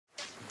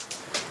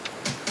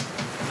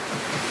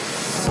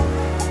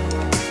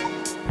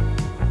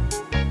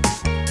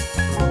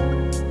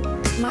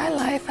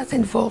has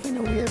evolved in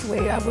a weird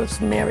way. I was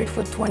married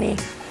for 20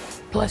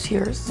 plus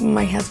years.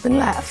 My husband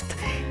left.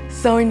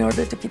 So in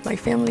order to keep my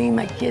family,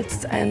 my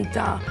kids, and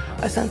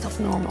a sense of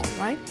normal,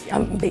 right?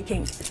 I'm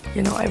baking,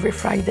 you know, every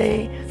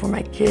Friday for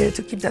my kids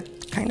to keep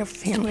that kind of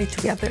family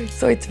together.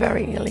 So it's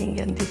very healing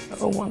and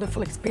it's a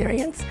wonderful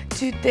experience.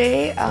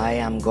 Today I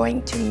am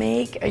going to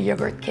make a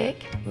yogurt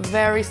cake.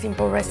 Very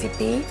simple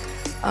recipe.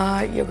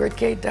 Yogurt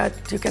cake that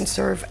you can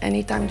serve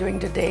anytime during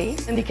the day.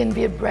 And it can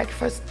be a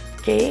breakfast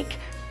cake,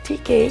 tea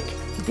cake,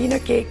 dinner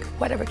cake,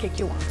 whatever cake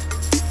you want.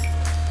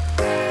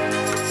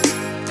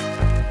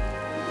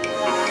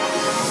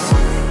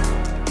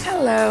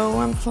 Hello,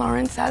 I'm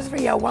Florence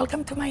Azria.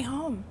 Welcome to my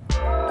home.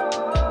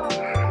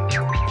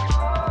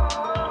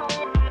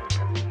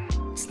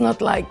 It's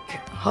not like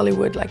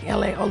Hollywood, like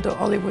LA, although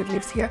Hollywood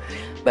lives here,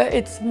 but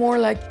it's more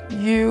like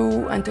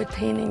you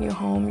entertaining your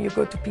home. You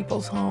go to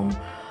people's home.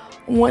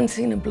 Once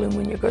in a blue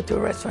moon, you go to a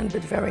restaurant,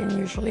 but very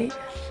unusually.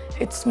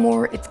 It's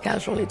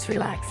casual, it's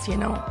relaxed, you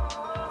know.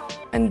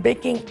 And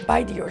baking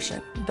by the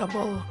ocean,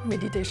 double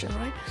meditation,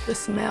 right? The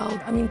smell,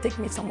 I mean, take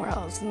me somewhere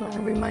else. You know, it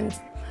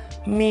reminds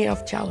me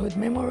of childhood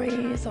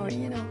memories, or,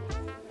 you know,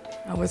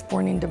 I was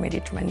born in the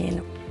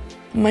Mediterranean.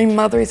 My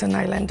mother is an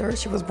islander.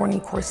 She was born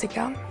in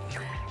Corsica.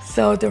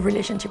 So the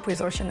relationship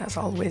with ocean has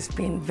always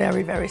been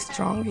very, very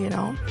strong, you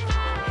know.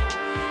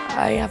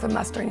 I have a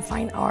master in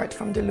fine art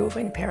from the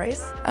Louvre in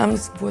Paris. I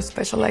was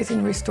specialized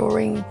in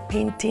restoring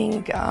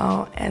painting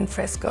and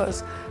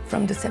frescoes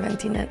from the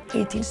 17th and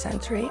 18th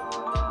century.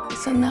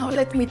 So now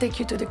let me take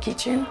you to the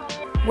kitchen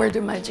where the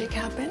magic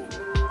happened.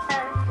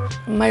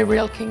 My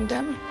real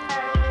kingdom.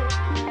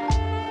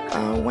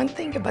 One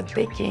thing about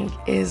baking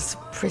is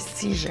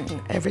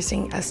precision.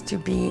 Everything has to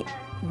be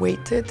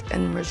weighted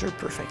and measured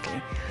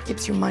perfectly.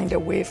 Keeps your mind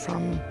away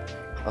from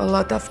a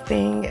lot of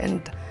things,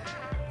 and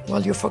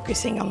while you're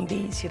focusing on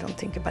these, you don't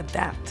think about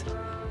that,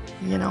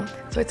 you know?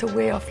 So it's a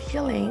way of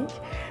healing,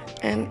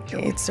 and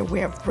it's a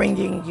way of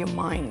bringing your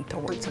mind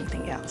towards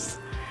something else.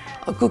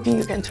 Cooking,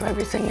 you can try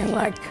everything and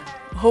like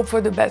hope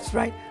for the best,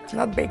 right?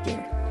 Not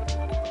baking.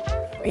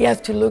 It has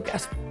to look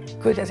as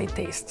good as it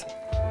tastes.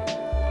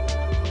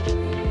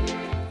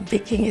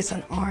 Baking is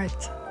an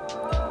art.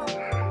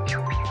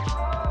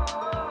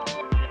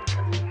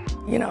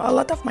 You know, a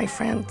lot of my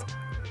friends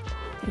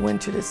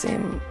went through the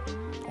same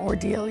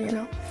ordeal, you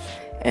know,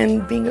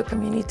 and being a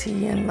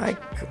community and,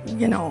 like,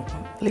 you know,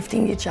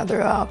 lifting each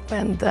other up,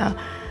 and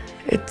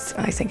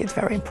I think it's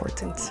very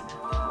important.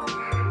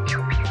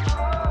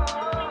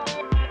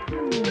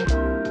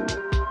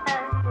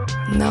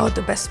 Now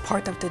the best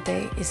part of the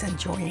day is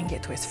enjoying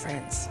it with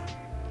friends.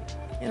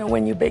 You know,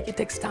 when you bake, it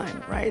takes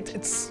time, right?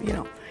 It's, you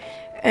know,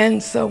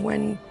 and so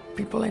when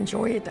people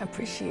enjoy it,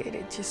 appreciate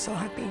it, you're so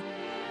happy.